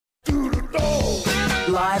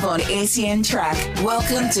live on SEN Track.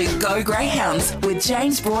 Welcome to Go Greyhounds with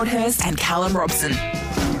James Broadhurst and Callum Robson.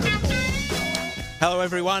 Hello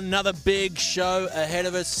everyone, another big show ahead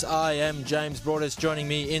of us. I am James Broadhurst. Joining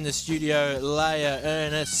me in the studio, Leah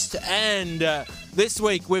Ernest, and this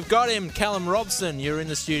week we've got him, Callum Robson. You're in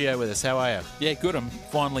the studio with us. How are you? Yeah, good. I'm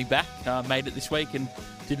finally back. Made it this week and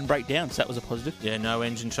didn't break down, so that was a positive. Yeah, no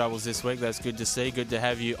engine troubles this week. That's good to see. Good to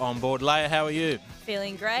have you on board. Leah, how are you?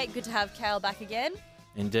 Feeling great. Good to have Cal back again.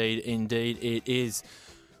 Indeed it is.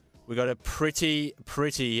 We've got a pretty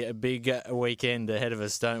big weekend ahead of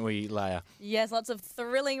us, don't we, Leah? Yes, lots of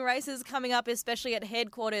thrilling races coming up, especially at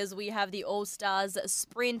headquarters. We have the All-Stars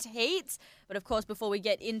Sprint Heats. But of course, before we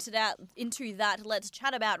get into that, let's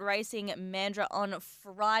chat about racing Mandurah on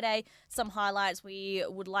Friday. Some highlights we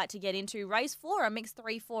would like to get into. Race 4, a mixed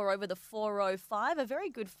 3-4 over the 405. A very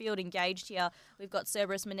good field engaged here. We've got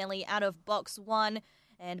Cerberus Manelli out of box 1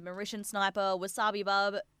 and Mauritian Sniper, Wasabi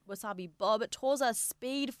Bob, Torza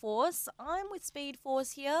Speed Force. I'm with Speed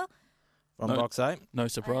Force here. From box 8. No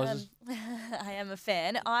surprises. I am a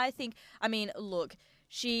fan. Look,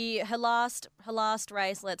 her last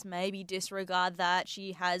race, let's maybe disregard that.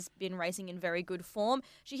 She has been racing in very good form.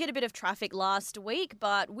 She hit a bit of traffic last week,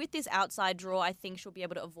 but with this outside draw, I think she'll be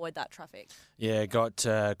able to avoid that traffic. Yeah, got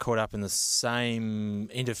caught up in the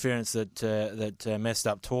same interference that messed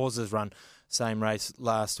up Torza's run. Same race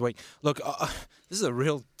last week. Look, this is a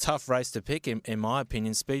real tough race to pick, in my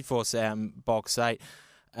opinion. Speed Force out in box 8.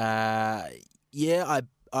 I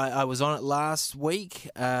was on it last week.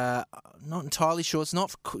 Not entirely sure. It's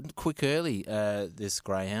not quick early, this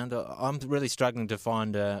greyhound. I'm really struggling to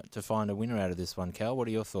find a winner out of this one, Cal. What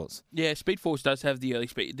are your thoughts? Yeah, Speed Force does have the early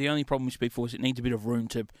speed. The only problem with Speed Force, it needs a bit of room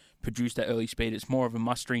to produce that early speed. It's more of a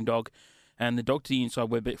mustering dog. And the dog to the inside,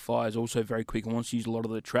 Webbeck Fly, is also very quick and wants to use a lot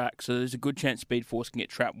of the track. So there's a good chance Speed Force can get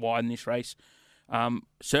trapped wide in this race.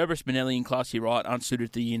 Cerberus Manelli and Classy Right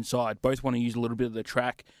unsuited to the inside. Both want to use a little bit of the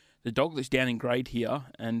track. The dog that's down in grade here,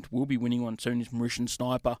 and will be winning one soon, is Mauritian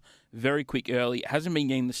Sniper. Very quick early. It hasn't been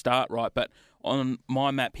getting the start right, but on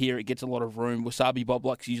my map here, it gets a lot of room. Wasabi Bob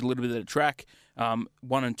likes to use a little bit of the track. 1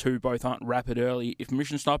 and 2 both aren't rapid early. If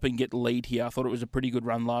Mauritian Sniper can get the lead here, I thought it was a pretty good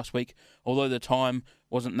run last week. Although the time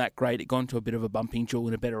wasn't that great, it got into a bit of a bumping duel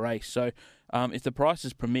in a better race. So if the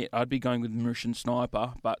prices permit, I'd be going with Mauritian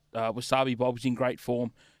Sniper. But Wasabi Bob's in great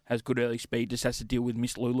form. Has good early speed, just has to deal with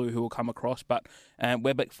Miss Lulu, who will come across. But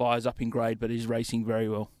Webbeck Fires up in grade, but is racing very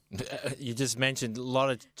well. You just mentioned a lot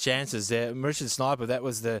of chances there. Mauritian Sniper, that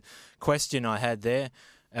was the question I had there,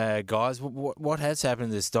 guys. What has happened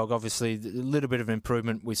to this dog? Obviously, a little bit of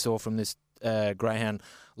improvement we saw from this greyhound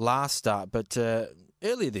last start, but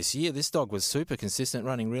earlier this year, this dog was super consistent,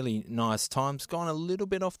 running really nice times. Gone a little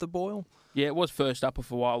bit off the boil. Yeah, it was first up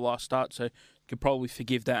for a while last start, so could probably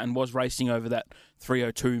forgive that, and was racing over that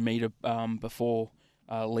 302 metre before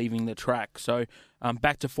leaving the track. So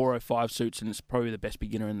back to 405 suits, and it's probably the best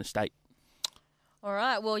beginner in the state. All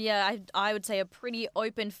right. Well, yeah, I would say a pretty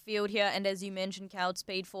open field here. And as you mentioned, Cal,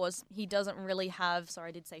 Speed Force, he doesn't really have,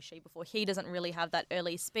 I did say she before, he doesn't really have that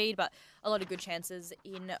early speed, but a lot of good chances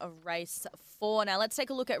in a race 4. Now, let's take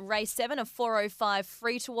a look at race 7, a 405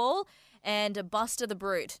 free-to-all, and Buster the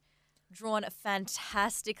Brute. Drawn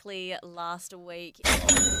fantastically last week.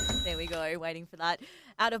 There we go, waiting for that.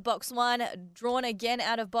 Out of box 1, drawn again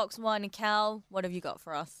out of box 1. Cal, what have you got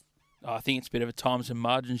for us? I think it's a bit of a times and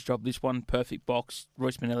margins job. This one, perfect box.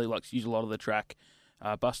 Royce Manelli likes to use a lot of the track.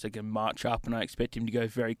 Buster can march up, and I expect him to go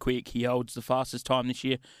very quick. He holds the fastest time this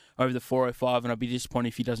year over the 405, and I'd be disappointed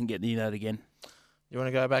if he doesn't get near that again. You want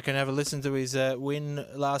to go back and have a listen to his win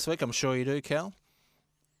last week? I'm sure you do, Cal.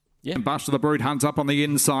 Yeah. Buster the Brute hunts up on the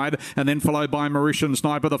inside, and then followed by Mauritian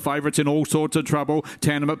Sniper. The favourites in all sorts of trouble.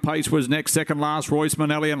 Tandem at Pace was next, second last Royce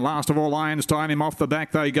Manelli, and last of all Einstein. Him off the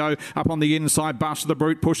back they go. Up on the inside, Buster the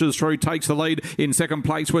Brute pushes through, takes the lead. In second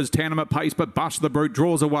place was Tandem at Pace, but Buster the Brute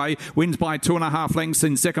draws away, wins by 2.5 lengths.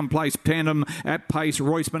 In second place, Tandem at Pace.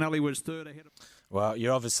 Royce Manelli was third ahead of... Well,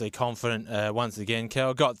 you're obviously confident once again,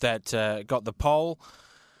 Cal. Got the pole,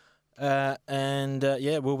 and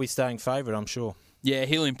we'll be staying favourite, I'm sure. Yeah,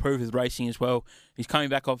 he'll improve with racing as well. He's coming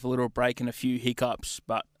back off a little break and a few hiccups,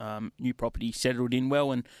 but new property settled in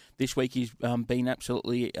well, and this week he's been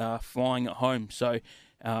absolutely flying at home. So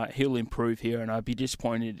he'll improve here, and I'd be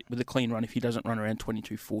disappointed with a clean run if he doesn't run around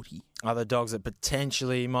 22.40. Other dogs that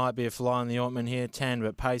potentially might be a fly in the ointment here. Tandem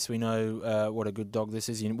at Pace, we know what a good dog this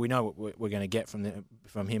is. We know what we're going to get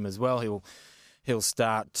from him as well. He'll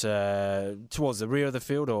start towards the rear of the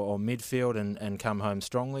field or midfield and come home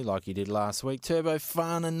strongly like he did last week. Turbo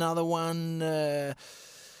Fun, another one.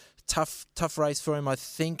 Tough race for him, I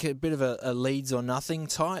think. A bit of a leads or nothing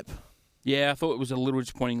type. Yeah, I thought it was a little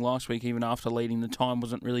disappointing last week, even after leading. The time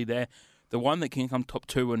wasn't really there. The one that can come top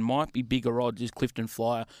 2 and might be bigger odds is Clifton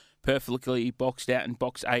Flyer. Perfectly boxed out in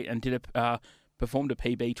box 8 and performed a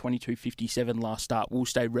PB 22.57 last start. Will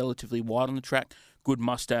stay relatively wide on the track. Good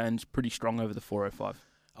muster and pretty strong over the 405.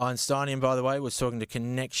 Einsteinian, by the way, was talking to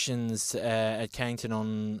Connections at Cannington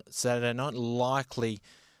on Saturday night. Likely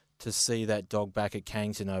to see that dog back at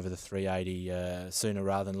Cannington over the 380 sooner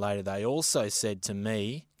rather than later. They also said to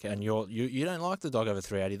me, and you don't like the dog over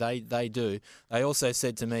 380. They do. They also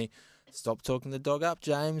said to me, stop talking the dog up,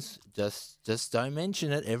 James. Just don't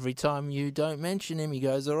mention it. Every time you don't mention him, he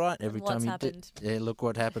goes all right. Every What's time you happened? Yeah, look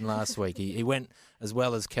what happened last week. He went as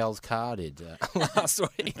well as Cal's car did last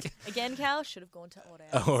week. Again, Cal should have gone to Order.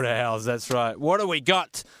 Order House, that's right. What do we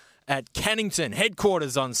got at Cannington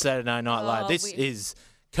headquarters on Saturday Night Live? This is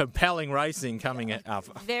compelling racing coming up.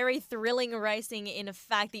 Very thrilling racing. In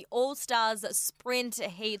fact, the All-Stars Sprint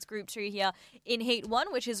Heats Group 2 here in Heat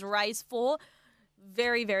 1, which is race 4.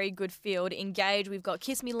 Very, very good field. Engage. We've got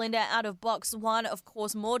Kiss Me Linda out of box 1. Of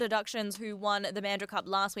course, More Deductions, who won the Mandurah Cup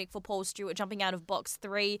last week for Paul Stewart, jumping out of box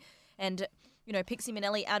 3. And, Pixie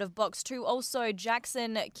Minnelli out of box 2. Also,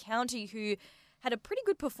 Jackson County, who had a pretty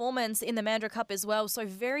good performance in the Mandurah Cup as well. So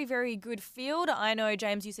very, very good field. I know,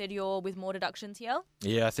 James, you said you're with More Deductions here.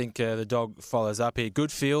 Yeah, I think the dog follows up here.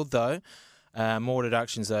 Good field, though. More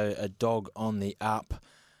Deductions, a dog on the up.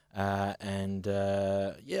 I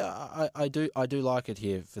do like it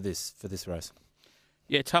here for this race.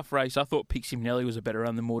 Yeah, tough race. I thought Pixie Minnelli was a better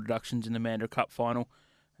run than More Deductions in the Mandurah Cup final.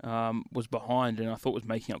 Was behind and I thought was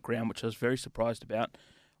making up ground, which I was very surprised about.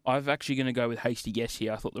 I'm actually going to go with Hasty Yes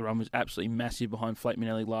here. I thought the run was absolutely massive behind Flake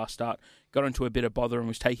Minnelli last start. Got into a bit of bother and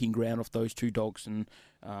was taking ground off those two dogs and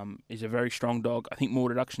is a very strong dog. I think More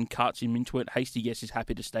Deduction carts him into it. Hasty Yes is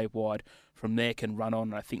happy to stay wide. From there can run on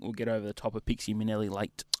and I think we'll get over the top of Pixie Minnelli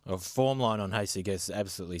late. Well, form line on Hasty Yes is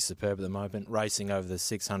absolutely superb at the moment. Racing over the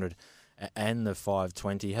 600 and the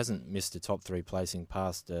 520. Hasn't missed a top 3 placing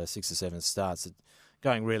past 6 or 7 starts. It's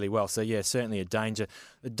going really well. So, yeah, certainly a danger.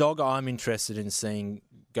 The dog I'm interested in seeing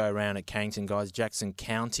go around at Cannington, guys, Jackson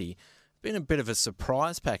County. Been a bit of a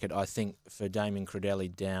surprise packet, I think, for Damien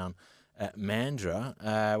Credelli down at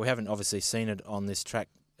Mandurah. We haven't obviously seen it on this track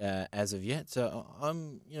as of yet. So,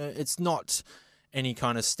 it's not any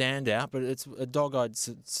kind of standout, but it's a dog I'd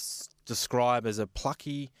describe as a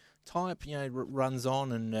plucky type, runs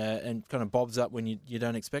on and kind of bobs up when you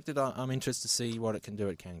don't expect it. I'm interested to see what it can do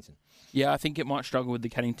at Cannington. Yeah, I think it might struggle with the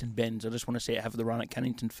Cannington bends. I just want to see it have the run at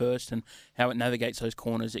Cannington first and how it navigates those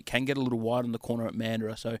corners. It can get a little wide on the corner at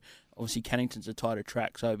Mandurah, so obviously Cannington's a tighter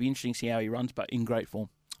track, so it'll be interesting to see how he runs, but in great form.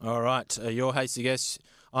 All right, your hasty guess.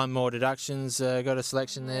 I'm More Deductions. Got a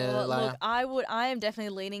selection there, Leia? Look, I am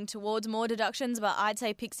definitely leaning towards More Deductions, but I'd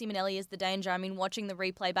say Pixie Minnelli is the danger. I mean, watching the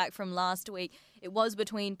replay back from last week, it was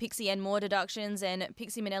between Pixie and More Deductions, and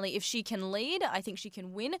Pixie Minnelli, if she can lead, I think she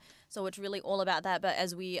can win. So it's really all about that. But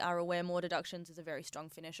as we are aware, More Deductions is a very strong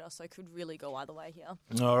finisher, so it could really go either way here.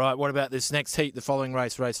 All right, what about this next heat, the following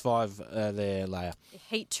race 5 there, Leia?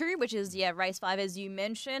 Heat 2, which is, race 5, as you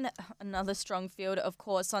mentioned. Another strong field, of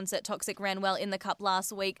course. Sunset Toxic ran well in the Cup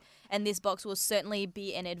last week, and this box will certainly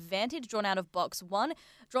be an advantage. Drawn out of box 1.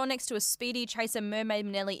 Drawn next to a speedy Chaser Mermaid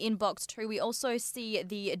Minnelli in box 2. We also see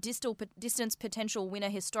the distance potential winner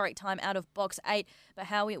Historic Time out of box 8. But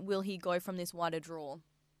how will he go from this wider draw?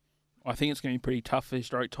 I think it's going to be pretty tough for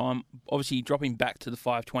Historic Time. Obviously, dropping back to the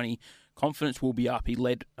 520, confidence will be up. He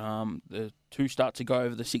led the 2 starts ago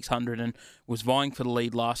over the 600 and was vying for the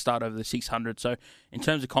lead last start over the 600. So in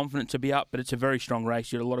terms of confidence to be up, but it's a very strong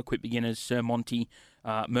race. You had a lot of quick beginners. Sir Monty,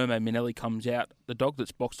 Mermaid Minnelli comes out. The dog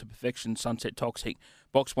that's boxed to perfection, Sunset Toxic.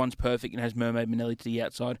 Box 1's perfect and has Mermaid Minnelli to the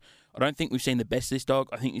outside. I don't think we've seen the best of this dog.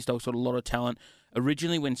 I think this dog's got a lot of talent.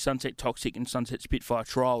 Originally, when Sunset Toxic and Sunset Spitfire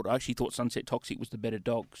trialled, I actually thought Sunset Toxic was the better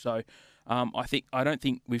dog. So I don't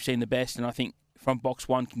think we've seen the best, and I think from box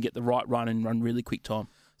 1 can get the right run and run really quick time.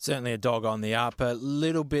 Certainly a dog on the up, a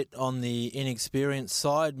little bit on the inexperienced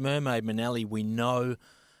side. Mermaid Minnelli, we know,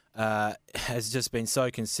 has just been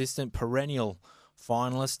so consistent, perennial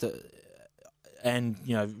finalist, and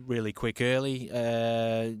really quick early.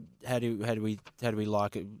 How do we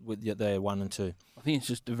like it with the 1 and 2? I think it's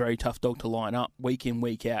just a very tough dog to line up week in,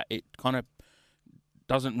 week out. It kind of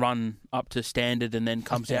doesn't run up to standard and then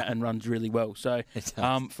comes out and runs really well. So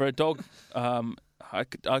for a dog, I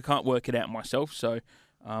can't work it out myself. So.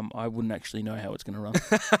 I wouldn't actually know how it's going to run.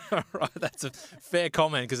 Right, that's a fair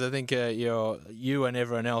comment because I think you and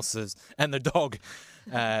everyone else and the dog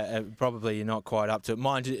probably you're not quite up to it.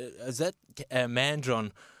 Mind you, is that Mandurah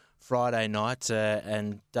on Friday night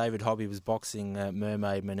and David Hobby was boxing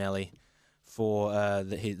Mermaid Minnelli for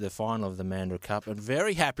the final of the Mandurah Cup, and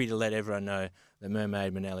very happy to let everyone know that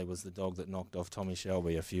Mermaid Manelli was the dog that knocked off Tommy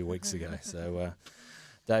Shelby a few weeks ago. So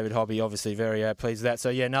David Hobby obviously very pleased with that. So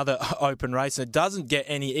yeah, another open race. It doesn't get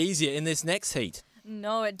any easier in this next heat.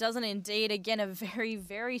 No, it doesn't indeed. Again, a very,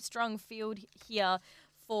 very strong field here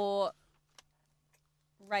for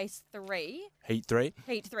race 3. Heat 3.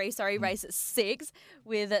 Heat 3, sorry, race 6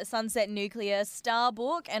 with Sunset Nuclear,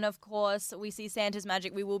 Starbook, and of course we see Santa's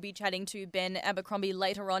Magic. We will be chatting to Ben Abercrombie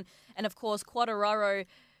later on, and of course Quadraro,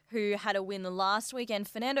 who had a win last week, and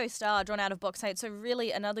Fernando Star drawn out of box 8. So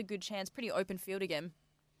really another good chance, pretty open field again.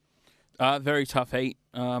 Very tough heat.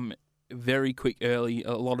 Very quick early,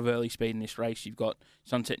 a lot of early speed in this race. You've got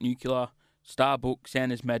Sunset Nuclear, Starbook,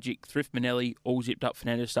 Santa's Magic, Thrift Manelli, all zipped up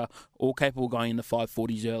Fernando Star, all capable of going in the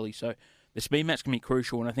 540s early. So the speed match can be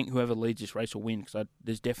crucial, and I think whoever leads this race will win, because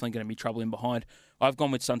there's definitely going to be trouble in behind. I've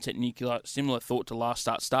gone with Sunset Nuclear. Similar thought to last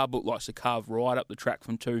start. Starbook likes to carve right up the track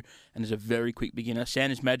from 2 and is a very quick beginner.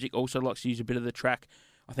 Santa's Magic also likes to use a bit of the track.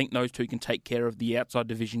 I think those two can take care of the outside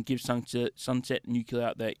division, give Sunset Nuclear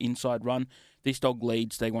out their inside run. This dog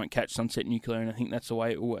leads, they won't catch Sunset Nuclear, and I think that's the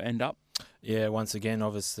way it will end up. Yeah, once again,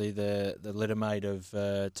 obviously the littermate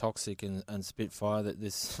of Toxic and Spitfire. That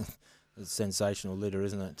this is sensational litter,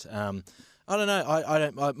 isn't it? I don't know. I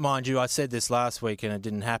don't mind you. I said this last week and it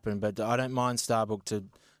didn't happen, but I don't mind Starbook to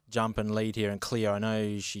jump and lead here and clear. I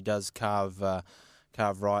know she does carve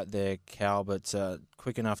right there, Cal, but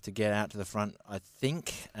quick enough to get out to the front, I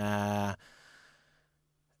think.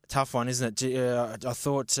 Tough one, isn't it? I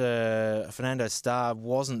thought Fernando Star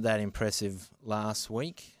wasn't that impressive last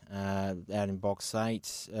week out in box 8.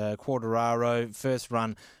 Quadraro, first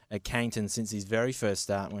run at Cainton since his very first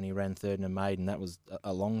start when he ran third in a maiden. That was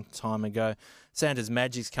a long time ago. Santa's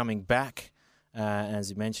Magic's coming back. As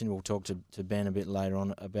you mentioned, we'll talk to Ben a bit later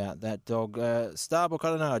on about that dog. Starbook, I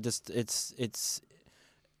don't know. It's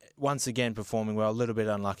once again performing well. A little bit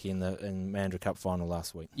unlucky in Mandurah Cup final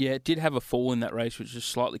last week. Yeah, it did have a fall in that race, which is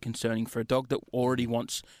slightly concerning for a dog that already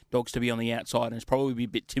wants dogs to be on the outside and is probably be a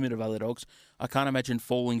bit timid of other dogs. I can't imagine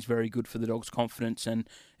falling's very good for the dog's confidence, and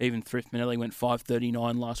even Thrift Manelli went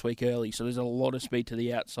 5:39 last week early, so there's a lot of speed to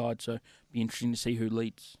the outside, so it'll be interesting to see who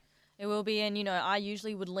leads. It will be, and, I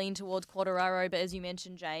usually would lean towards Quadraro, but as you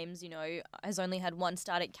mentioned, James, has only had one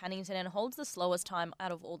start at Cannington and holds the slowest time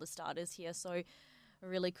out of all the starters here, so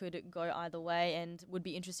really could go either way, and would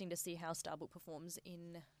be interesting to see how Starbook performs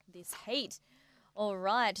in this heat. All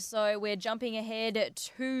right, so we're jumping ahead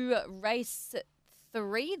to race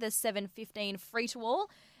 3, the 7:15 free-to-all.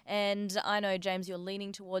 And I know, James, you're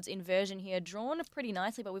leaning towards Inversion here, drawn pretty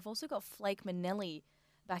nicely, but we've also got Flake Manelli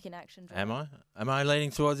back in action. Am I leaning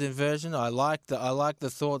towards Inversion? I like the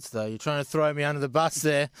thoughts though. You're trying to throw me under the bus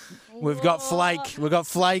there. We've got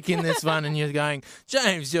Flake in this one, and you're going,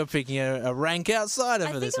 James, you're picking a rank outsider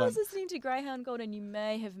for this one. I was listening to Greyhound Gold, and you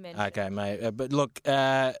may have mentioned. Okay, mate, but look,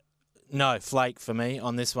 no Flake for me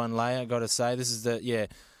on this one, Leia. I got to say, this is the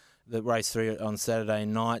race 3 on Saturday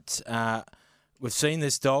night. We've seen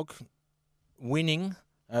this dog winning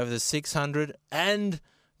over the 600 and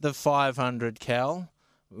the 500, Cal.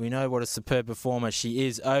 We know what a superb performer she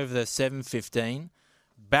is over the 7:15.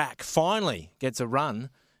 Back, finally gets a run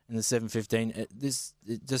in the 7:15. This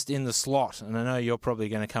just in the slot, and I know you're probably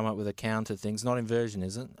going to come up with a counter thing. It's not Inversion,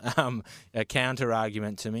 is it? A counter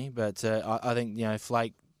argument to me, but I think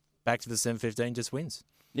Flake back to the 7:15 just wins.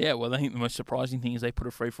 Yeah, well, I think the most surprising thing is they put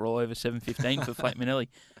a free for all over 7:15 for Flake Manelli.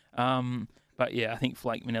 But yeah, I think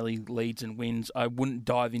Flake Manelli leads and wins. I wouldn't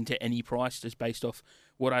dive into any price just based off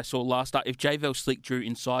what I saw last start. If Javel Slick drew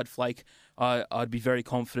inside Flake, I'd be very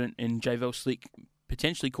confident in Javel Slick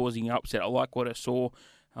potentially causing an upset. I like what I saw.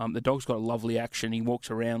 The dog's got a lovely action. He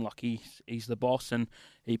walks around like he's the boss, and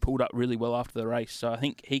he pulled up really well after the race. So I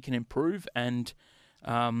think he can improve and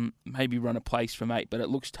maybe run a place from 8, but it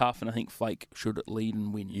looks tough, and I think Flake should lead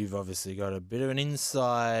and win. You've obviously got a bit of an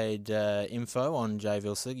inside info on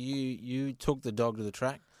Javel Slick. You took the dog to the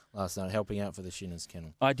track last night, helping out for the Shinners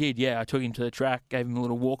Kennel. I did, yeah. I took him to the track, gave him a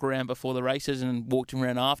little walk around before the races, and walked him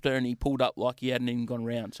around after, and he pulled up like he hadn't even gone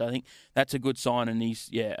round. So I think that's a good sign, and he's,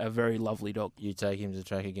 a very lovely dog. You take him to the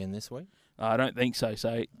track again this week? I don't think so.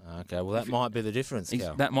 Okay, well, that might be the difference,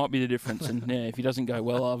 Cal. That might be the difference, and if he doesn't go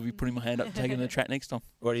well, I'll be putting my hand up and taking him to the track next time.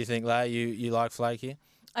 What do you think, Leigh? You like Flake here?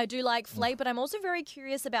 I do like Flake, but I'm also very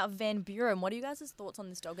curious about Van Buren. What are you guys' thoughts on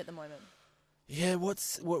this dog at the moment? Yeah, what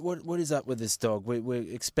is up with this dog? We're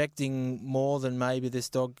expecting more than maybe this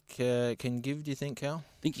dog can give. Do you think, Cal?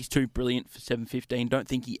 I think he's too brilliant for 7:15. Don't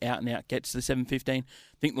think he out and out gets to the 7:15.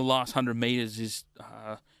 I think the last 100 metres is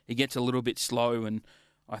he gets a little bit slow, and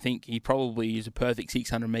I think he probably is a perfect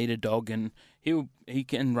 600-metre dog, and he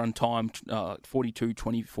can run time.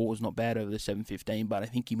 42.24 is not bad over the 7:15, but I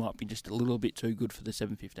think he might be just a little bit too good for the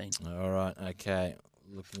 7:15. All right, okay.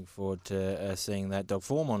 Looking forward to seeing that dog.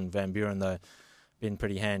 Form on Van Buren, though, been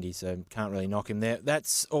pretty handy, so can't really knock him there.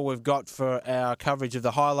 That's all we've got for our coverage of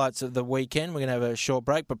the highlights of the weekend. We're going to have a short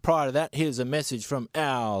break, but prior to that, here's a message from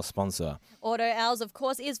our sponsor. Auto Owls, of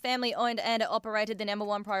course, is family-owned and operated. The number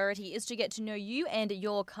one priority is to get to know you and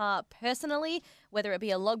your car personally. Whether it be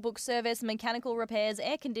a logbook service, mechanical repairs,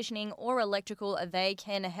 air conditioning, or electrical, they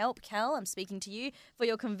can help. Cal, I'm speaking to you. For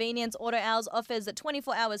your convenience, Auto Owls offers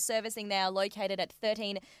 24 hours servicing. They are located at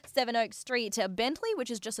 13 Sevenoaks Street, Bentley,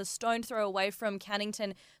 which is just a stone throw away from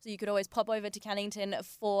Cannington. So you could always pop over to Cannington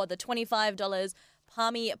for the $25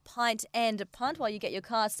 Palmy Pint and Punt while you get your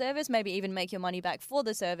car serviced, maybe even make your money back for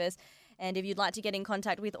the service. And if you'd like to get in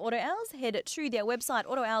contact with Auto Owls, head to their website,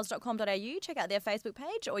 autoowls.com.au, check out their Facebook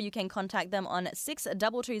page, or you can contact them on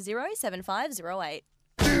 6220-7508.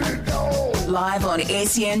 Live on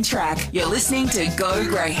SEN Track, you're listening to Go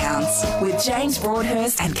Greyhounds with James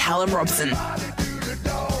Broadhurst and Callum Robson.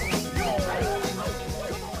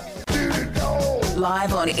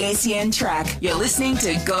 Live on SEN Track, you're listening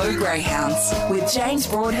to Go Greyhounds with James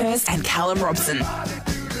Broadhurst and Callum Robson.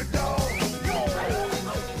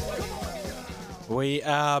 We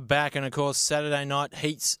are back, and of course, Saturday night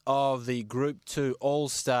heats of the Group 2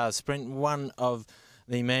 All-Star Sprint. One of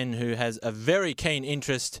the men who has a very keen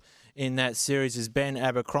interest in that series is Ben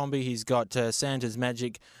Abercrombie. He's got Santa's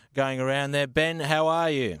Magic going around there. Ben, how are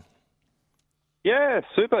you? Yeah,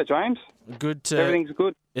 super, James. Good. Everything's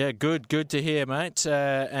good. Yeah, good to hear, mate,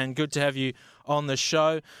 and good to have you on the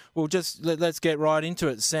show. Well, just let's get right into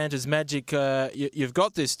it. Santa's Magic, you've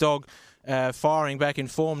got this dog firing back in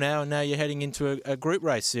form now, and now you're heading into a group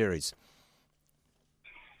race series.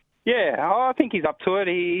 Yeah, I think he's up to it.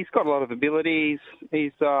 He's got a lot of abilities.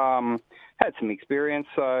 He's had some experience,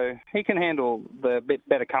 so he can handle the bit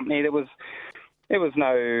better company. There was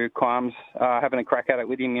no qualms having a crack at it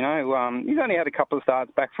with him, you know. He's only had a couple of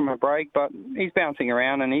starts back from a break, but he's bouncing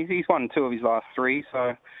around, and he's won 2 of his last 3,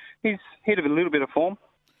 so he's hit a little bit of form.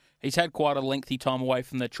 He's had quite a lengthy time away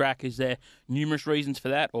from the track. Is there numerous reasons for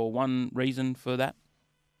that, or one reason for that?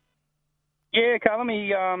 Yeah, Callum,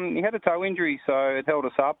 he had a toe injury, so it held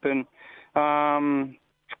us up, and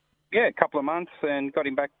a couple of months, and got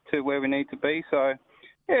him back to where we need to be. So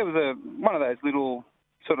yeah, it was one of those little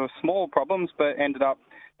sort of small problems, but ended up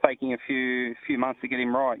taking a few months to get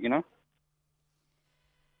him right, you know.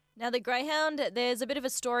 Now, the greyhound, there's a bit of a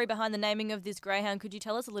story behind the naming of this greyhound. Could you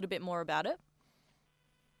tell us a little bit more about it?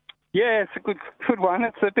 Yeah, it's a good one.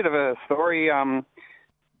 It's a bit of a story.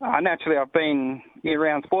 Naturally, I've been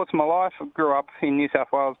around sports my life. I grew up in New South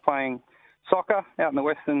Wales playing soccer out in the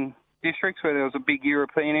Western Districts where there was a big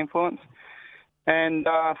European influence. And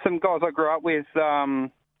some guys I grew up with,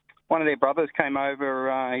 one of their brothers came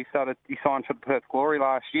over. He signed for the Perth Glory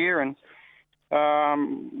last year, and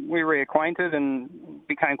we reacquainted and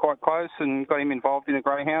became quite close and got him involved in a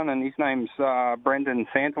greyhound. And his name's Brendan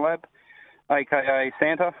Santalab, a.k.a.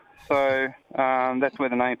 Santa. So that's where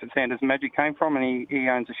the name for Santa's Magic came from, and he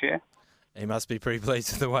owns a share. He must be pretty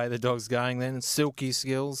pleased with the way the dog's going then. Silky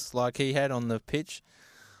skills like he had on the pitch.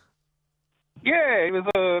 Yeah, he was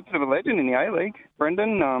a bit of a legend in the A-League,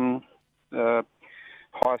 Brendan.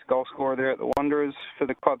 Highest goal scorer there at the Wanderers for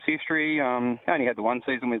the club's history. Only had the one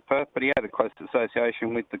season with Perth, but he had a close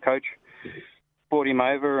association with the coach. Brought him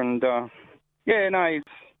over, and he's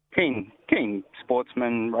keen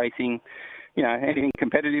sportsman, racing, you know, anything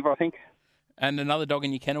competitive, I think. And another dog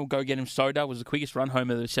in your kennel, Go Get Him Soda, was the quickest run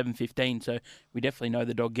home of the 7:15, so we definitely know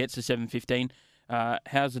the dog gets the 7:15.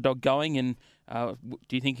 How's the dog going, and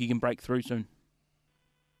do you think he can break through soon?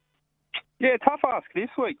 Yeah, tough ask this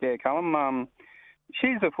week there, Callum.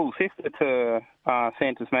 She's a full sister to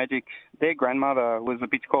Santa's Magic. Their grandmother was a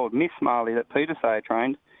bitch called Miss Marley that Peter Sayer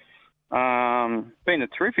trained. Been a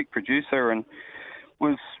terrific producer and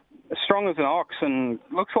was as strong as an ox, and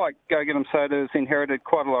looks like Go Get 'em Soda's inherited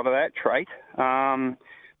quite a lot of that trait.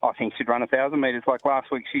 I think she'd run 1,000 metres like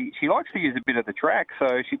last week. She likes to use a bit of the track,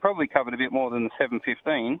 so she probably covered a bit more than the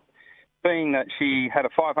 7:15. Being that she had a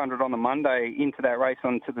 500 on the Monday into that race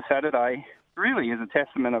onto the Saturday, really is a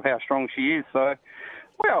testament of how strong she is. So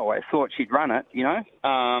we always thought she'd run it, you know.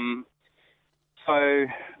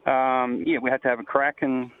 We had to have a crack,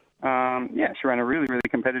 and she ran a really, really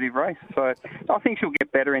competitive race. So I think she'll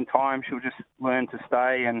get better in time. She'll just learn to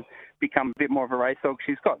stay and become a bit more of a race dog.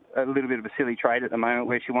 She's got a little bit of a silly trait at the moment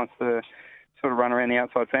where she wants to sort of run around the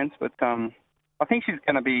outside fence. But I think she's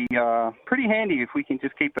going to be pretty handy if we can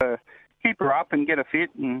just keep her up and get her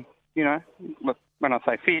fit and you know, look, when I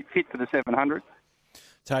say fit for the 700.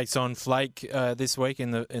 Takes on Flake this week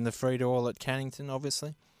in the free-to-all at Cannington,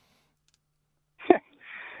 obviously.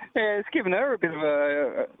 Yeah, it's given her a bit of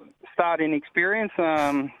a starting experience.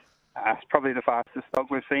 It's probably the fastest dog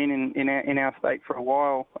we've seen in our state for a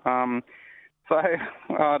while. So,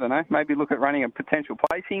 I don't know, maybe look at running a potential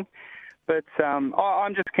placing. But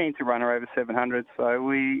I'm just keen to run her over 700. So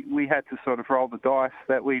we had to sort of roll the dice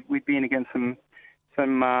that we'd be in against some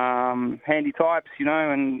handy types, you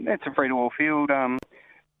know, and it's a free-to-all field.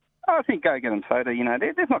 I think Go Get 'em Soda, you know,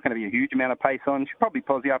 there's not going to be a huge amount of pace on. She'll probably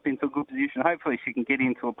posse up into a good position. Hopefully she can get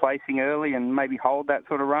into a placing early and maybe hold that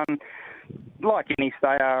sort of run. Like any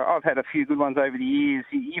stayer, I've had a few good ones over the years.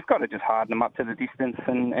 You've got to just harden them up to the distance,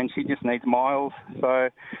 and she just needs miles. So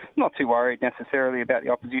not too worried necessarily about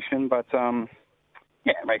the opposition, but,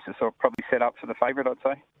 race is sort of probably set up for the favourite, I'd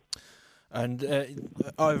say. And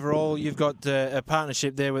overall, you've got a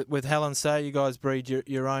partnership there with Helen Say. You guys breed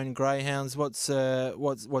your own greyhounds. What's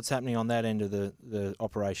happening on that end of the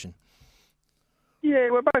operation? Yeah,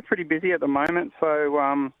 we're both pretty busy at the moment,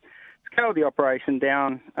 so scaled the operation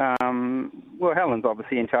down. Well, Helen's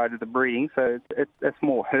obviously in charge of the breeding, so it's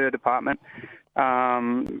more her department.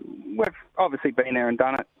 We've obviously been there and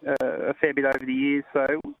done it a fair bit over the years,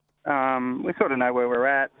 so we sort of know where we're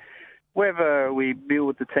at. Whether we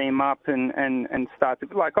build the team up and start to,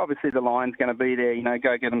 like, obviously the line's going to be there, you know,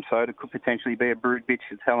 Go Get 'em Soda could potentially be a brood bitch.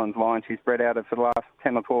 It's Helen's line. She's bred out of for the last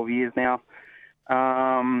 10 or 12 years now.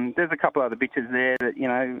 There's a couple other bitches there that, you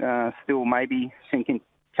know, still maybe she can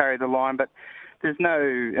carry the line, but there's no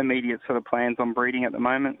immediate sort of plans on breeding at the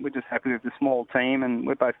moment. We're just happy with the small team and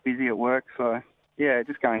we're both busy at work. So, yeah,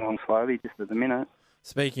 just going on slowly just at the minute.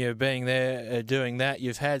 Speaking of being there, doing that,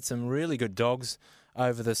 you've had some really good dogs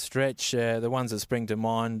over the stretch. The ones that spring to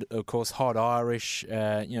mind, of course, Hot Irish,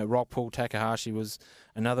 Rockpool Takahashi was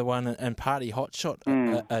another one, and Party Hotshot,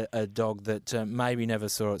 a dog that maybe never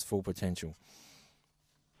saw its full potential.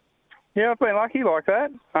 Yeah, I've been lucky like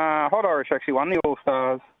that. Hot Irish actually won the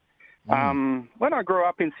All-Stars. When I grew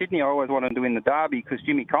up in Sydney, I always wanted to win the Derby because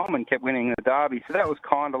Jimmy Coleman kept winning the Derby, so that was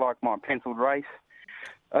kind of like my penciled race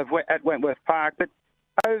at Wentworth Park. But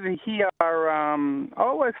over here, I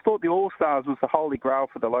always thought the All-Stars was the holy grail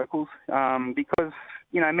for the locals because,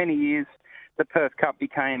 you know, many years the Perth Cup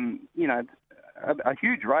became, you know, a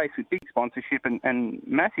huge race with big sponsorship and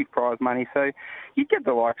massive prize money. So you get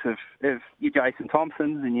the likes of your Jason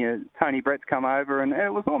Thompsons and your Tony Bretts come over, and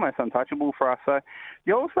it was almost untouchable for us. So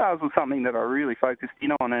the All-Stars was something that I really focused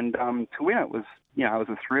in on, and to win it was, you know, it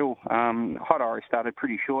was a thrill. Hot Irish started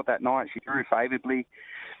pretty short that night. She drew favourably.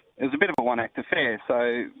 It was a bit of a one-act affair. So,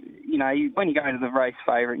 you know, when you go into the race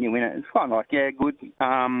favourite and you win it, it's kind of like, yeah, good.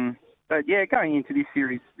 But, yeah, going into this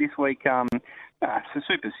series this week, it's a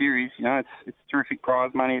super series. You know, it's terrific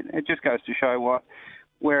prize money. It just goes to show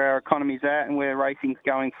where our economy's at and where racing's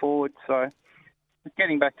going forward. So,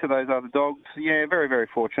 getting back to those other dogs, yeah, very, very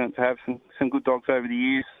fortunate to have some good dogs over the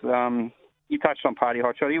years. You touched on Party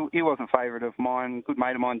Hotshot. He was a favourite of mine. Good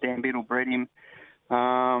mate of mine, Dan Biddle, bred him.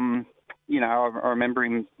 You know, I remember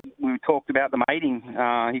him, we talked about the mating.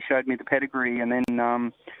 He showed me the pedigree, and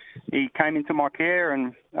then he came into my care,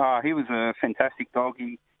 and he was a fantastic dog.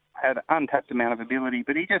 He had an untapped amount of ability,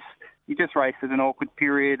 but he just raced at an awkward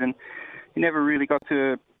period, and he never really got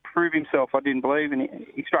to prove himself, I didn't believe, and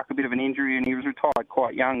he struck a bit of an injury, and he was retired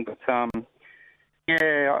quite young. But,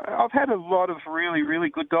 yeah, I've had a lot of really, really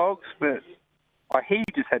good dogs, but he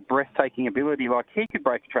just had breathtaking ability. Like, he could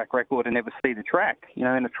break a track record and never see the track. You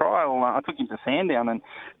know, in a trial, I took him to Sandown, and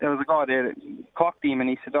there was a guy there that clocked him, and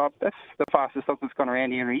he said, that's the fastest dog that's gone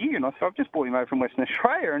around here in a year. And I said, I've just brought him over from Western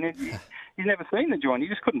Australia, and he's never seen the joint. He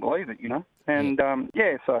just couldn't believe it, you know. And,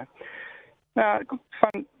 so good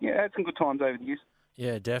fun. Yeah, had some good times over the years.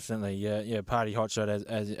 Yeah, definitely. Yeah, Party Hotshot,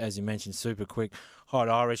 as you mentioned, super quick. Hot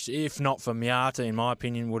Irish, if not for Miata, in my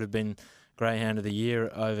opinion, would have been Greyhound of the Year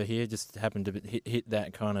over here. Just happened to hit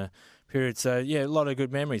that kind of period. So, yeah, a lot of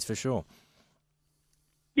good memories for sure.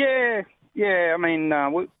 Yeah. I mean,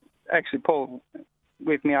 actually, Paul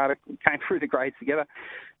with Miata came through the grades together.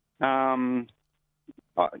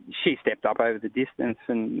 She stepped up over the distance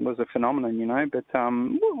and was a phenomenon, you know. But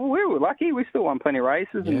we were lucky. We still won plenty of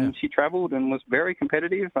races, and she travelled and was very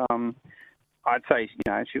competitive. I'd say, you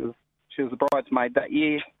know, she was the bridesmaid that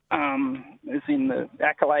year, as in the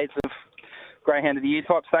accolades of Greyhound of the Year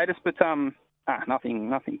type status, but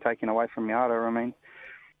nothing taken away from Miata. I mean,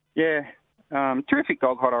 yeah, terrific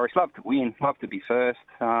dog, Hot Irish. Loved to win, loved to be first.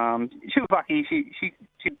 She was lucky. She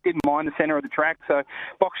didn't mind the centre of the track, so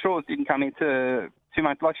box draws didn't come into too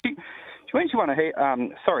much. Like she when she won a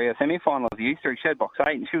semi-final of the Easter, she had box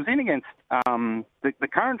 8, and she was in against the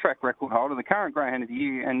current track record holder, the current greyhound of the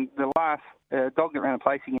year, and the last dog that ran a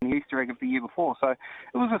placing in the Easter egg of the year before. So it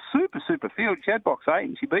was a super field. She had box 8,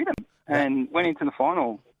 and she beat him, and went into the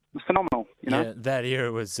final. It was phenomenal, Yeah, that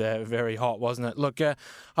era was very hot, wasn't it? Look,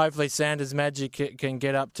 hopefully Sanders Magic can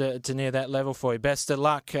get up to near that level for you. Best of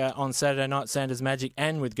luck on Saturday night, Sanders Magic,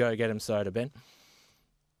 and with Go Get 'em Soda, Ben.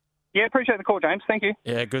 Yeah, appreciate the call, James. Thank you.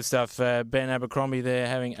 Yeah, good stuff. Ben Abercrombie there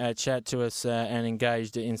having a chat to us and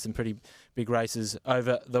engaged in some pretty big races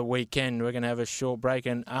over the weekend. We're going to have a short break,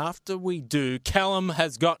 and after we do, Callum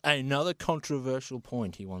has got another controversial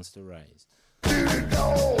point he wants to raise.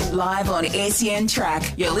 Live on SEN Track,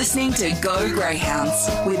 you're listening to Go Greyhounds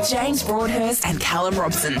with James Broadhurst and Callum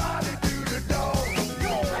Robson.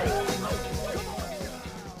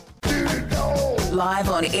 Live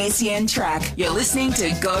on SEN Track, you're listening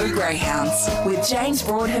to Go Greyhounds with James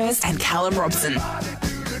Broadhurst and Callum Robson.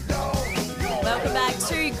 Welcome back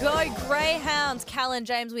to Go Greyhounds. Cal and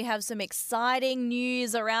James, we have some exciting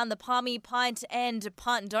news around the Palmy Pint and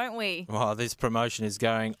Punt, don't we? Well, this promotion is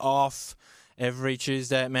going off every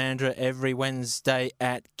Tuesday at Mandurah, every Wednesday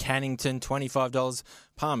at Cannington. $25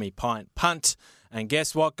 Palmy Pint Punt. And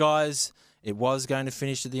guess what, guys? It was going to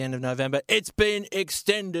finish at the end of November. It's been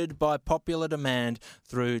extended by popular demand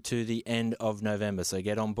through to the end of November. So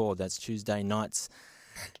get on board. That's Tuesday nights.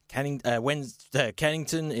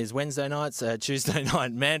 Cannington is Wednesday nights. Tuesday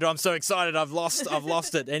night, Mandurah. I'm so excited. I've lost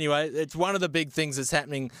it. Anyway, it's one of the big things that's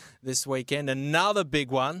happening this weekend. Another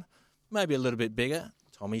big one, maybe a little bit bigger.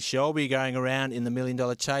 Tommy Shelby going around in the $1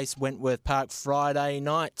 Million Chase, Wentworth Park, Friday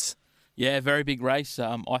night. Yeah, very big race.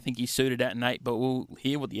 I think he's suited at an 8, but we'll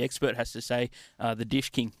hear what the expert has to say. The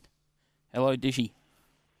Dish King. Hello, Dishy.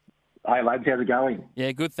 Hey, lads, how's it going?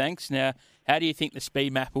 Yeah, good, thanks. Now, how do you think the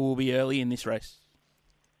speed mapper will be early in this race?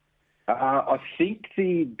 I think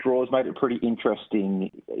the draws made it pretty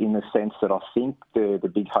interesting in the sense that I think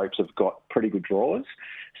the big hopes have got pretty good draws.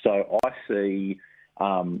 So I see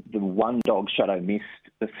the 1 dog Shadow Mist,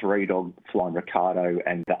 the 3 dog Flying Ricardo,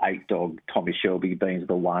 and the 8 dog Tommy Shelby being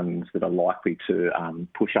the ones that are likely to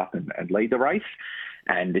push up and lead the race.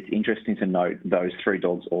 And it's interesting to note those 3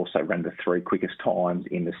 dogs also ran the 3 quickest times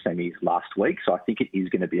in the semis last week. So I think it is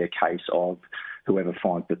going to be a case of whoever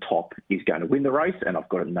finds the top is going to win the race. And I've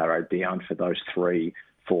got it narrowed down for those 3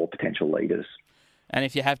 for potential leaders. And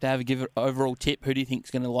if you have to have a give overall tip, who do you think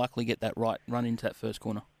is going to likely get that right run into that first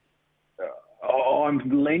corner?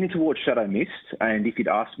 I'm leaning towards Shadow Mist, and if you'd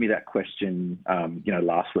asked me that question,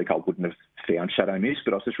 last week, I wouldn't have found Shadow Mist,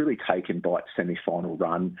 but I was just really taken by its semi-final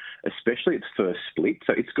run, especially its first split.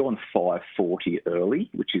 So it's gone 5:40 early,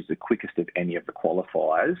 which is the quickest of any of the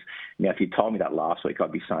qualifiers. Now, if you told me that last week,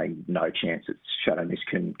 I'd be saying no chance that Shadow Mist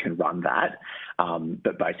can run that.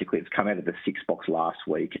 But basically, it's come out of the 6 box last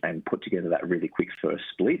week and put together that really quick first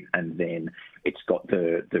split, and then it's got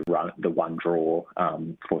the 1 draw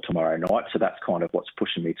for tomorrow night. So that's kind of what's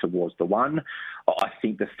pushing me towards the 1. I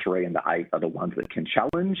think the 3 and the 8 are the ones that can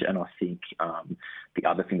challenge, and I think the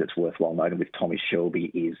other thing that's worthwhile noting with Tommy Shelby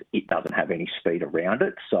is it doesn't have any speed around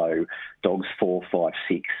it. So dogs 4, 5,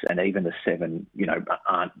 6, and even the 7,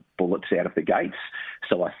 aren't bullets out of the gates.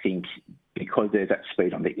 So I think because there's that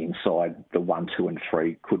speed on the inside, the 1, 2, and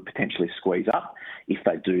 3 could potentially squeeze up. If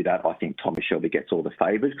they do that, I think Tommy Shelby gets all the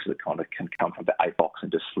favours because it kind of can come from the 8 box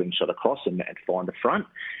and just slingshot across and find the front.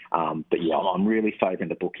 But yeah, I'm really favouring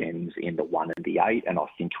the bookends in the 1 and the 8, and I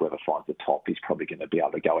think whoever finds the top is probably going to be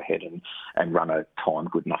able to go ahead and run a time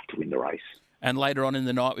good enough to win the race. And later on in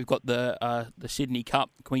the night, we've got the Sydney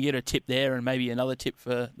Cup. Can we get a tip there and maybe another tip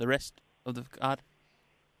for the rest of the card?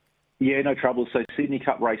 Yeah, no trouble. So Sydney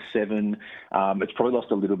Cup race 7, it's probably lost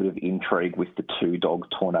a little bit of intrigue with the 2 dog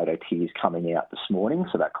Tornado Tears coming out this morning.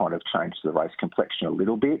 So that kind of changed the race complexion a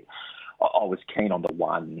little bit. I was keen on the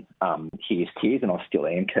 1, Here's Tears, and I still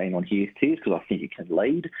am keen on Here's Tears because I think it can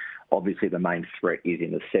lead. Obviously, the main threat is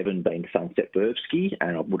in the 7 being Sunset Burbsky,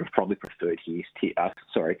 and I would have probably preferred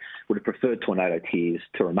Tornado Tears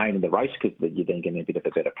to remain in the race because you're then getting a bit of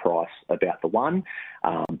a better price about the 1.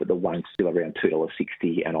 But the 1's still around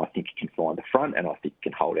 $2.60, and I think it can find the front, and I think it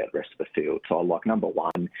can hold out the rest of the field. So I like number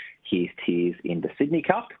 1, Here's Tears in the Sydney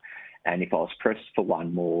Cup. And if I was pressed for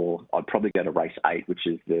 1 more, I'd probably go to race 8, which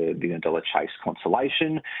is the $1 Million Chase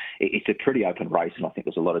Consolation. It's a pretty open race, and I think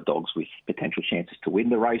there's a lot of dogs with potential chances to win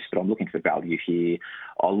the race, but I'm looking for value here.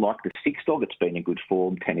 I like the 6 dog. It's been in good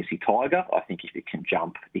form, Tennessee Tiger. I think if it can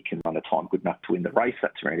jump, it can run a time good enough to win the race.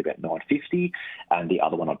 That's around about 9.50. And the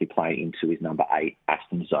other one I'd be playing into is number 8,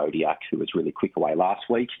 Aston Zodiac, who was really quick away last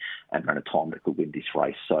week and ran a time that could win this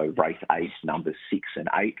race. So race 8, numbers 6 and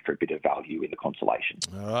 8 for a bit of value in the consolation.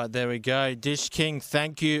 All right, there we go. Dish King,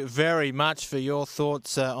 thank you very much for your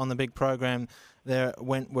thoughts on the big program there at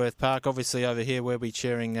Wentworth Park. Obviously over here we'll be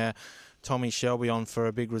cheering Tommy Shelby on for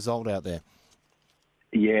a big result out there.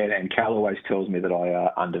 Yeah, and Cal always tells me that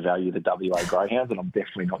I undervalue the WA Greyhounds, and I'm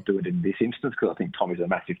definitely not doing it in this instance because I think Tommy's a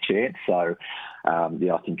massive chance. So, I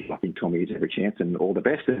think Tommy has every chance, and all the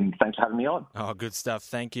best, and thanks for having me on. Oh, good stuff.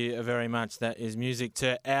 Thank you very much. That is music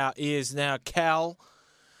to our ears. Now, Cal,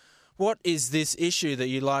 what is this issue that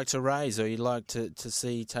you'd like to raise or you'd like to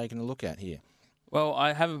see taken a look at here? Well,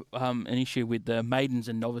 I have an issue with the maidens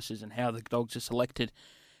and novices and how the dogs are selected.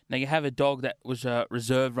 Now, you have a dog that was a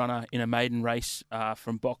reserve runner in a maiden race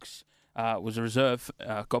from box, was a reserve,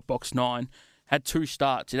 got box 9, had 2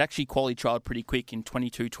 starts. It actually quality trialled pretty quick in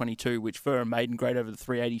 22.22, which for a maiden grade over the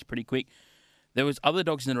 380 is pretty quick. There was other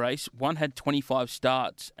dogs in the race. One had 25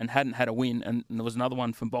 starts and hadn't had a win, and there was another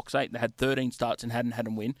one from box 8 that had 13 starts and hadn't had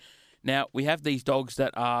a win. Now, we have these dogs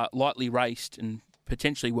that are lightly raced and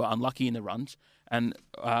potentially were unlucky in the runs, and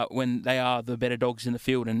when they are the better dogs in the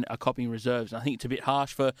field and are copying reserves. And I think it's a bit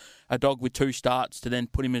harsh for a dog with 2 starts to then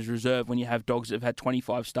put him as reserve when you have dogs that have had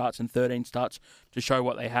 25 starts and 13 starts to show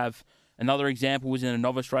what they have. Another example was in a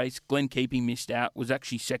novice race. Glenn Keeping missed out, was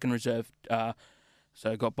actually second reserve,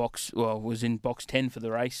 so was in box 10 for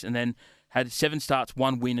the race, and then had 7 starts,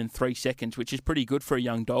 1 win and 3 seconds, which is pretty good for a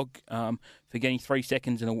young dog. For getting 3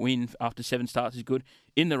 seconds and a win after 7 starts is good.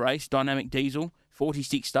 In the race, Dynamic Diesel,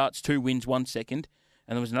 46 starts, 2 wins, 1 second.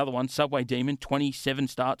 And there was another one, Subway Demon, 27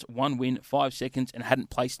 starts, 1 win, 5 seconds, and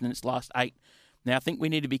hadn't placed in its last 8. Now, I think we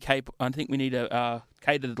need to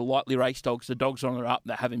cater to the lightly raced dogs, the dogs on the up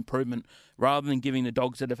that have improvement, rather than giving the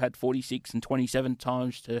dogs that have had 46 and 27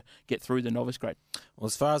 times to get through the novice grade. Well,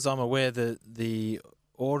 as far as I'm aware, the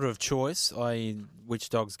order of choice, i.e. which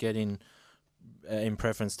dogs get in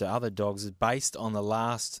preference to other dogs, is based on the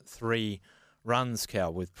last 3 runs,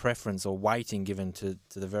 Cal, with preference or weighting given to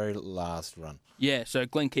the very last run. Yeah, so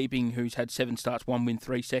Glenn Keeping, who's had 7 starts, 1 win,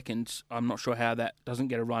 3 seconds, I'm not sure how that doesn't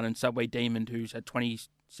get a run, and Subway Demon, who's had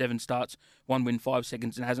 27 starts, 1 win, 5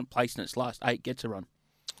 seconds, and hasn't placed in its last 8, gets a run.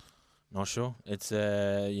 Not sure. It's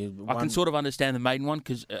I can sort of understand the maiden one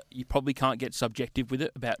because you probably can't get subjective with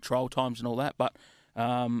it about trial times and all that, but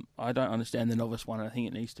I don't understand the novice one. I think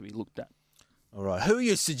it needs to be looked at. All right. Who are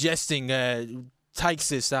you suggesting takes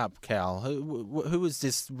this up, Cal? Who is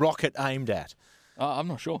this rocket aimed at? I'm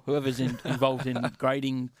not sure. Whoever's involved in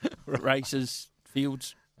grading races,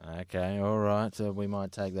 fields. Okay, all right. So we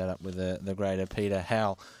might take that up with the grader Peter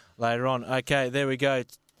Howell later on. Okay, there we go.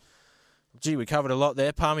 Gee, we covered a lot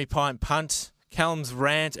there. Palmy Pint Punt, Callum's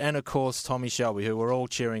Rant, and of course Tommy Shelby, who we're all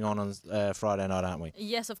cheering on Friday night, aren't we?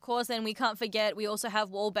 Yes, of course. And we can't forget, we also have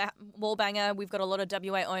Wallbanger. We've got a lot of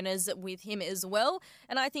WA owners with him as well.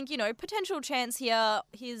 And I think, potential chance here,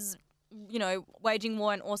 his, waging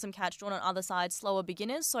war and awesome catch drawn on other sides, slower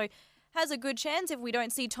beginners. So has a good chance. If we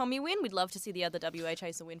don't see Tommy win, we'd love to see the other WA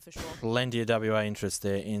chaser win for sure. Plenty of WA interest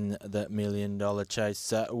there in the $1 million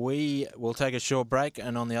chase. We will take a short break,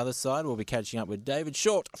 and on the other side, we'll be catching up with David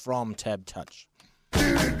Short from Tab Touch.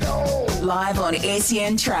 Live on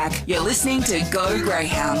SEN Track, you're listening to Go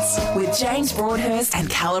Greyhounds with James Broadhurst and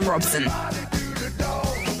Callum Robson.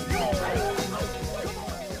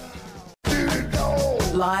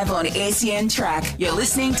 Live on SEN Track, you're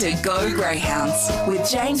listening to Go Greyhounds with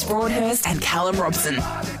James Broadhurst and Callum Robson.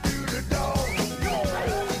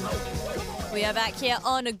 We are back here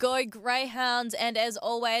on Go Greyhounds, and as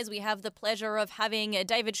always, we have the pleasure of having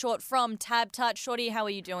David Short from Tab Touch. Shorty, how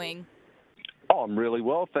are you doing? Oh, I'm really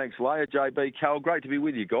well, thanks, Leah. JB, Cal, great to be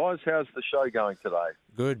with you guys. How's the show going today?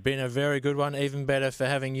 Good, been a very good one. Even better for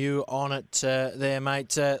having you on it there,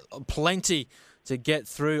 mate. Plenty to get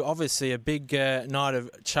through. Obviously, a big night of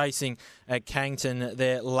chasing at Cannington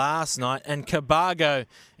there last night. And Cabargo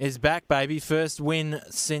is back, baby. First win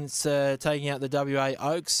since taking out the WA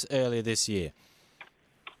Oaks earlier this year.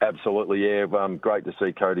 Absolutely, yeah. Great to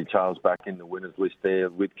see Cody Charles back in the winners list there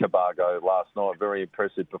with Cabargo last night. Very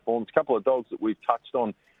impressive performance. A couple of dogs that we've touched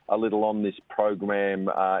on a little on this program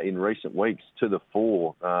in recent weeks to the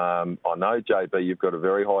fore. I know, JB, you've got a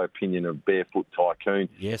very high opinion of Barefoot Tycoon.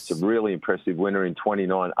 Yes. It's a really impressive winner in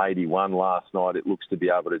 29.81 last night. It looks to be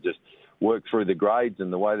able to just work through the grades,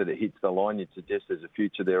 and the way that it hits the line, you'd suggest there's a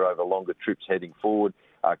future there over longer trips heading forward.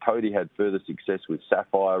 Cody had further success with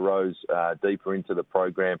Sapphire Rose deeper into the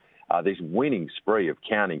program. This winning spree of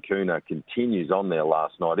Counting Kuna continues on there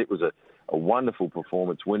last night. It was a wonderful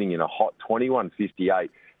performance, winning in a hot 21.58.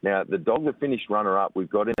 Now, the dog that finished runner-up, we've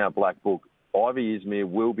got in our black book, Ivy Izmir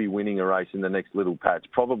will be winning a race in the next little patch,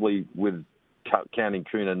 probably with Counting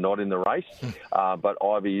Kuna not in the race. But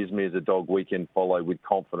Ivy Izmir is a dog we can follow with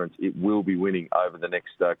confidence. It will be winning over the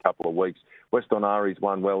next couple of weeks. Weston Ari's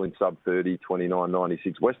won well in sub-30,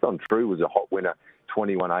 29.96. Weston True was a hot winner,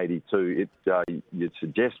 21.82. You'd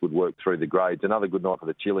suggest would work through the grades. Another good night for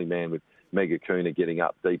the Chili Man with Mega Kuna getting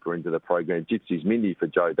up deeper into the program. Gypsy's Mindy for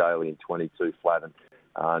Joe Daly in 22 flat.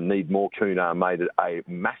 And Need More Kuna made it a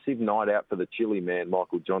massive night out for the Chili Man,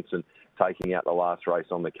 Michael Johnson, taking out the last race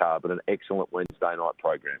on the card, but an excellent Wednesday night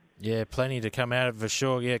program. Yeah, plenty to come out of for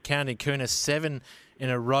sure. Yeah, Counting Kuna 7 in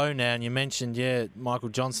a row now, and you mentioned, Michael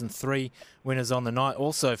Johnson, 3 winners on the night.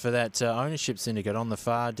 Also for that ownership syndicate on the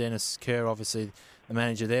far, Dennis Kerr, obviously the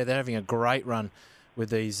manager there. They're having a great run with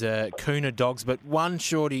these Kuna dogs, but one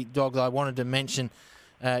shorty dog I wanted to mention,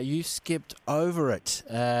 you skipped over it,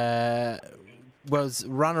 was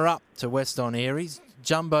runner-up to Weston Aries,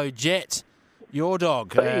 Jumbo Jet. Your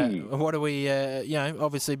dog, what are we,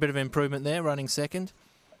 obviously a bit of improvement there, running second?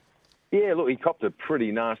 Yeah, look, he copped a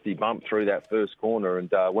pretty nasty bump through that first corner and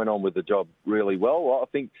went on with the job really well. I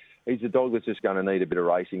think he's a dog that's just going to need a bit of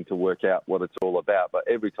racing to work out what it's all about. But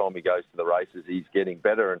every time he goes to the races, he's getting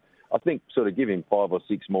better. And I think sort of give him 5 or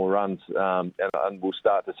 6 more runs and we'll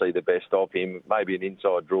start to see the best of him. Maybe an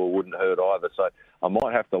inside draw wouldn't hurt either. So I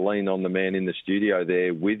might have to lean on the man in the studio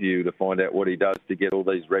there with you to find out what he does to get all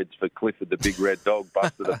these reds for Clifford, the big red dog,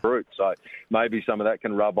 Buster the Brute. So maybe some of that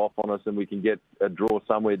can rub off on us and we can get a draw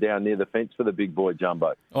somewhere down near the fence for the big boy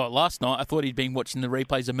Jumbo. Oh, last night I thought he'd been watching the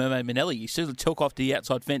replays of Mermaid Manelli. He sort of took off to the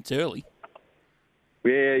outside fence early.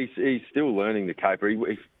 Yeah, he's still learning the caper.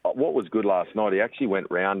 What was good last night, he actually went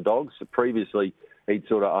round dogs. Previously, he'd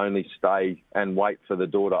sort of only stay and wait for the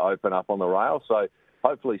door to open up on the rail. So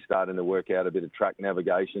hopefully starting to work out a bit of track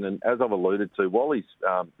navigation. And as I've alluded to, while he's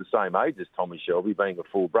the same age as Tommy Shelby, being a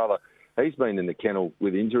full brother, he's been in the kennel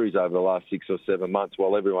with injuries over the last 6 or 7 months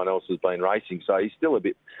while everyone else has been racing. So he's still a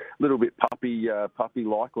little bit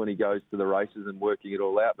puppy-like when he goes to the races and working it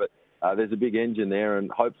all out. But there's a big engine there, and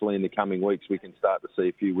hopefully in the coming weeks we can start to see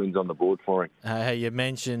a few wins on the board for him. You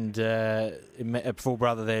mentioned a full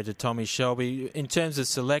brother there to Tommy Shelby. In terms of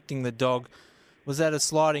selecting the dog, was that a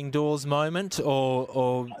sliding doors moment,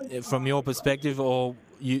 or from your perspective, or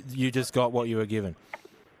you just got what you were given?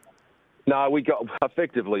 No, we got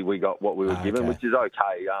what we were given, which is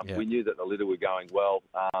okay. We knew that the litter were going well.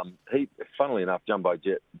 Funnily enough, Jumbo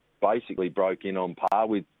Jet basically broke in on par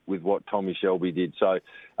with what Tommy Shelby did. So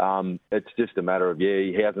it's just a matter of,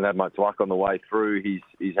 he hasn't had much luck on the way through.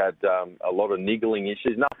 He's had a lot of niggling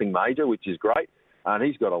issues, nothing major, which is great. And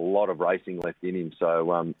he's got a lot of racing left in him.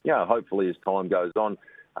 So, hopefully as time goes on,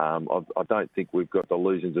 I don't think we've got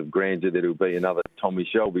delusions of grandeur that it'll be another Tommy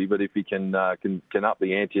Shelby. But if he can up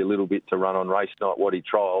the ante a little bit to run on race night what he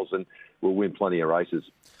trials, and we'll win plenty of races.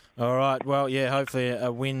 All right. Well, hopefully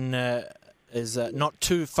a win is not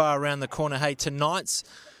too far around the corner. Hey, tonight's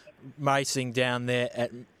racing down there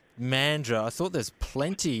at Mandurah, I thought there's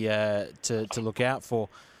plenty to look out for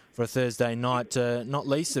a Thursday night, not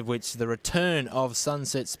least of which the return of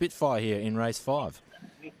Sunset Spitfire here in race 5.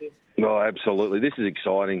 Oh, absolutely. This is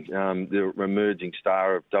exciting. The emerging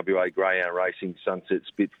star of WA Greyhound Racing, Sunset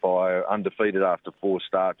Spitfire, undefeated after 4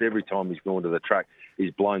 starts. Every time he's gone to the track,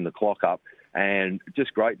 he's blown the clock up. And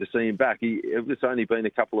just great to see him back. It's only been a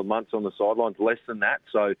couple of months on the sidelines, less than that.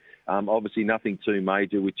 So obviously nothing too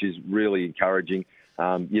major, which is really encouraging.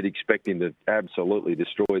 You'd expect him to absolutely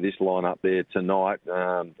destroy this lineup there tonight.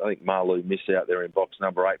 I think Marlou Miss out there in box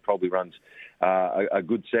number 8 probably runs a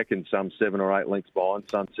good second, some 7 or 8 lengths behind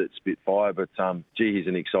Sunset Spitfire. But, he's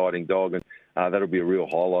an exciting dog, and that'll be a real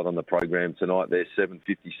highlight on the program tonight. There's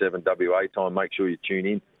 7:57 WA time. Make sure you tune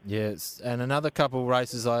in. Yes, and another couple of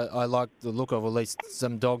races I like the look of, at least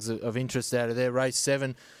some dogs of interest out of there. Race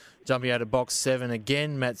 7, jumping out of box 7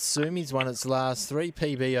 again. Matsumi's won its last 3,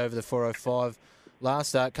 PB over the 405. Last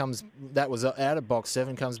start that was out of box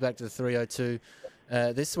 7, comes back to the 302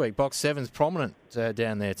 this week. Box 7's prominent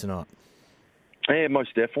down there tonight. Yeah,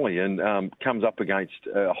 most definitely, and comes up against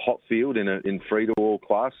a hot field in free-to-all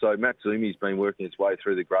class. So Matsumi's been working its way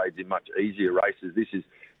through the grades in much easier races. This is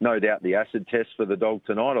no doubt the acid test for the dog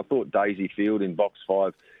tonight. I thought Daisy Field in box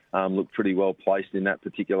 5 looked pretty well placed in that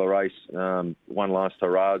particular race. One last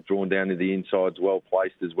hurrah, drawn down to the insides, well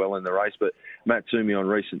placed as well in the race. But Matt Toomey on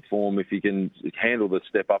recent form, if he can handle the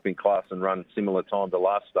step up in class and run similar time to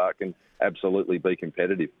last start, can absolutely be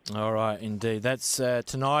competitive. All right, indeed. That's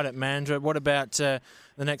tonight at Mandurah. What about the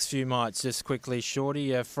next few nights? Just quickly,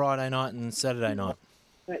 Shorty, Friday night and Saturday night.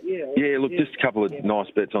 Yeah, look, just a couple of nice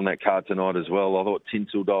bets on that card tonight as well. I thought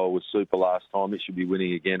Tinsel Dial was super last time. It should be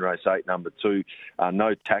winning again, race 8, number 2.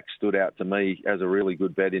 No Tax stood out to me as a really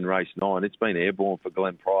good bet in race 9. It's been airborne for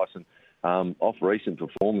Glenn Price, and off recent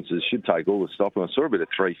performances should take all the stock. And I saw a bit of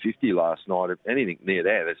 350 last night. If anything near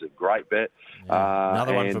there, that's a great bet. Yeah,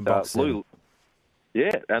 another one from Box Lou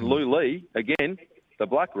Lee, again, the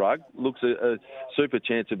black rug looks a super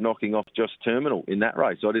chance of knocking off Just Terminal in that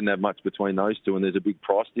race. I didn't have much between those two, and there's a big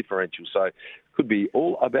price differential. So could be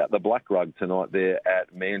all about the black rug tonight there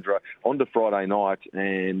at Mandurah. On to Friday night,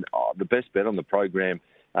 and the best bet on the program,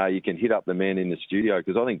 you can hit up the man in the studio,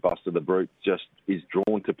 because I think Buster the Brute just is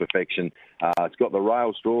drawn to perfection. It's got the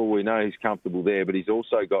rail straw. We know he's comfortable there, but he's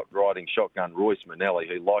also got riding shotgun Royce Manelli,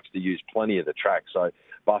 who likes to use plenty of the track. So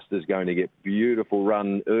Buster's going to get beautiful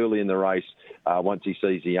run early in the race. Once he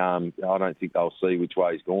sees the arm, I don't think they'll see which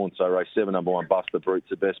way he's gone. So race 7, number 1, Buster Brute's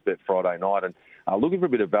the best bet Friday night. And looking for a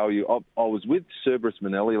bit of value, I was with Cerberus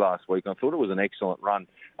Manelli last week. I thought it was an excellent run,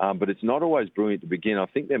 but it's not always brilliant to begin. I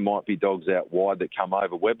think there might be dogs out wide that come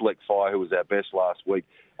over. Weblek Fire, who was our best last week,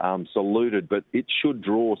 saluted, but it should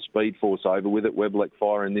draw Speed Force over with it, Weblek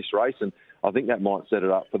Fire, in this race. And I think that might set it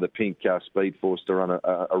up for the pink Speed Force to run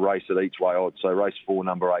a race at each way odds. So race 4,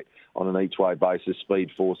 number 8, on an each way basis, Speed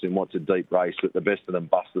Force in what's a deep race, but the best of them,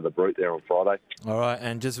 Buster the Brute, there on Friday. All right,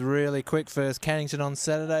 and just really quick, first Cannington on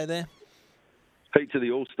Saturday there. Heat to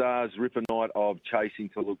the All-Stars, Ripper Night of chasing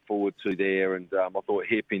to look forward to there. And I thought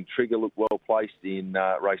Hairpin Trigger looked well placed in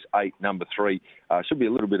race 8, number 3. Should be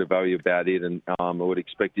a little bit of value about it, and I would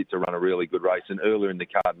expect it to run a really good race. And earlier in the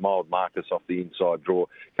card, Mild Marcus off the inside draw,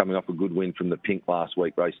 coming off a good win from the pink last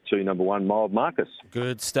week. Race 2, number 1, Mild Marcus.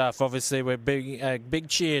 Good stuff. Obviously, we're big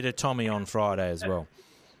cheer to Tommy on Friday as well.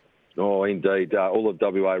 Oh, indeed. All of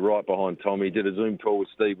WA right behind Tommy. Did a Zoom call with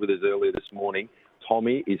Steve with us earlier this morning.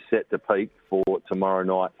 Tommy is set to peak for tomorrow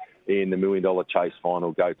night in the $1 Million Chase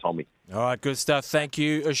final. Go, Tommy. All right, good stuff. Thank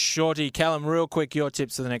you, Shorty. Callum, real quick, your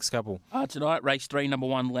tips for the next couple. Tonight, race 3, number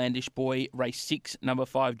 1, Landish Boy. Race 6, number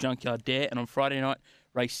 5, Junkyard Dare. And on Friday night,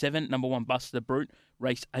 race 7, number 1, Buster the Brute.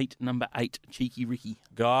 Race 8, number 8, Cheeky Ricky.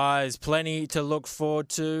 Guys, plenty to look forward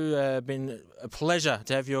to. Been a pleasure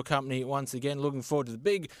to have your company once again. Looking forward to the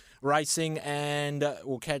big racing, and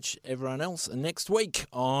we'll catch everyone else next week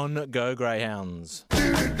on Go Greyhounds.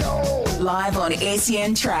 Live on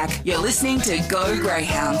SEN Track, you're listening to Go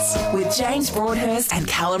Greyhounds with James Broadhurst and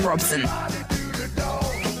Callum Robson.